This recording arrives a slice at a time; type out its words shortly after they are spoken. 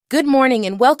Good morning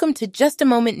and welcome to Just a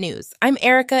Moment News. I'm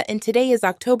Erica and today is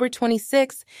October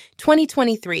 26,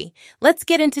 2023. Let's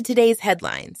get into today's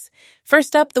headlines.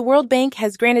 First up, the World Bank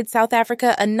has granted South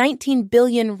Africa a 19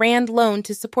 billion rand loan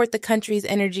to support the country's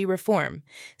energy reform.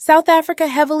 South Africa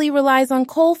heavily relies on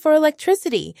coal for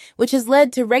electricity, which has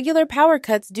led to regular power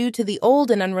cuts due to the old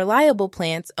and unreliable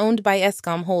plants owned by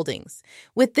Eskom Holdings.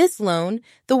 With this loan,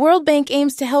 the World Bank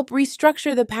aims to help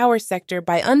restructure the power sector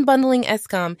by unbundling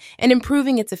Eskom and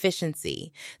improving its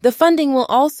efficiency. The funding will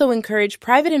also encourage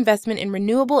private investment in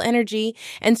renewable energy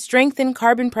and strengthen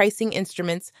carbon pricing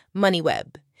instruments,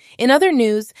 MoneyWeb. In other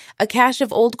news, a cache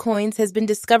of old coins has been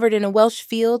discovered in a Welsh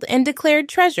field and declared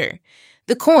treasure.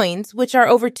 The coins, which are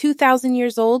over 2,000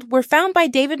 years old, were found by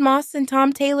David Moss and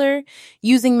Tom Taylor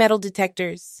using metal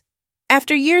detectors.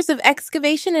 After years of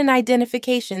excavation and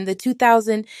identification, the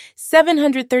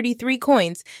 2,733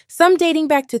 coins, some dating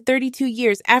back to 32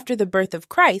 years after the birth of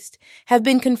Christ, have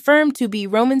been confirmed to be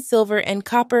Roman silver and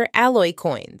copper alloy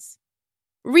coins.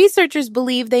 Researchers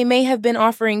believe they may have been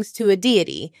offerings to a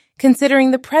deity,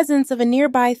 considering the presence of a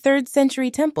nearby 3rd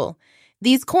century temple.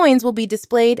 These coins will be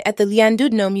displayed at the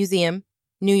Llandudno Museum,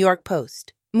 New York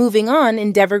Post. Moving on,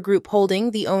 Endeavor Group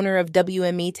Holding, the owner of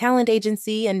WME Talent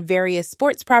Agency and various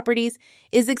sports properties,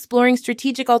 is exploring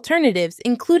strategic alternatives,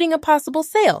 including a possible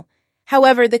sale.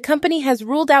 However, the company has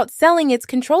ruled out selling its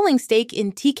controlling stake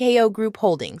in TKO Group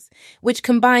Holdings, which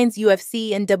combines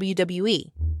UFC and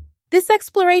WWE. This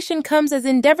exploration comes as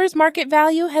Endeavor's market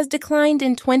value has declined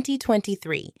in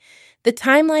 2023. The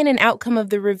timeline and outcome of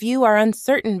the review are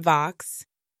uncertain, Vox.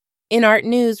 In art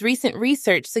news, recent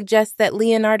research suggests that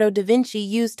Leonardo da Vinci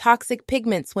used toxic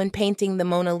pigments when painting the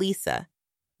Mona Lisa.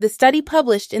 The study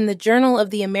published in the Journal of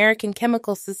the American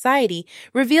Chemical Society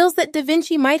reveals that da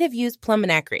Vinci might have used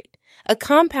plumbonacrate, a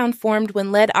compound formed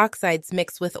when lead oxides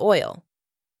mix with oil.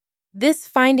 This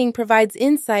finding provides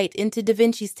insight into da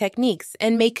Vinci's techniques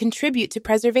and may contribute to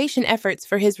preservation efforts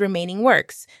for his remaining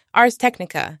works, Ars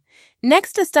Technica.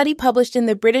 Next, a study published in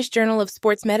the British Journal of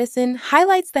Sports Medicine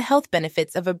highlights the health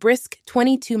benefits of a brisk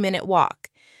 22-minute walk.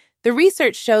 The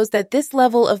research shows that this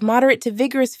level of moderate to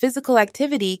vigorous physical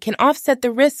activity can offset the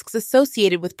risks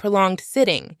associated with prolonged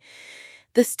sitting.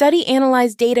 The study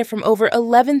analyzed data from over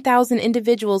 11,000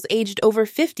 individuals aged over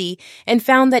 50 and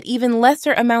found that even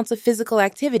lesser amounts of physical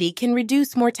activity can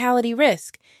reduce mortality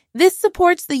risk. This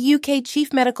supports the UK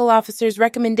Chief Medical Officer's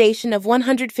recommendation of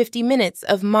 150 minutes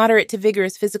of moderate to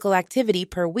vigorous physical activity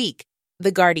per week,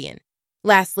 The Guardian.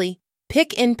 Lastly,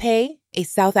 Pick n Pay, a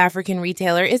South African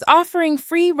retailer, is offering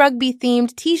free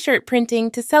rugby-themed t-shirt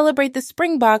printing to celebrate the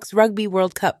Springboks Rugby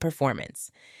World Cup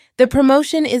performance. The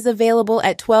promotion is available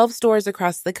at 12 stores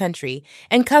across the country,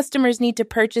 and customers need to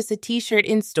purchase a t-shirt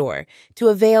in-store to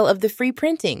avail of the free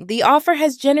printing. The offer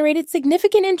has generated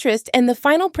significant interest, and the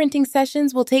final printing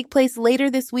sessions will take place later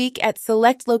this week at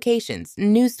select locations,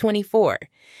 News 24.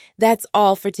 That's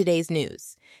all for today's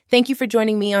news. Thank you for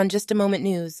joining me on Just a Moment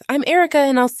News. I'm Erica,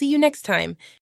 and I'll see you next time.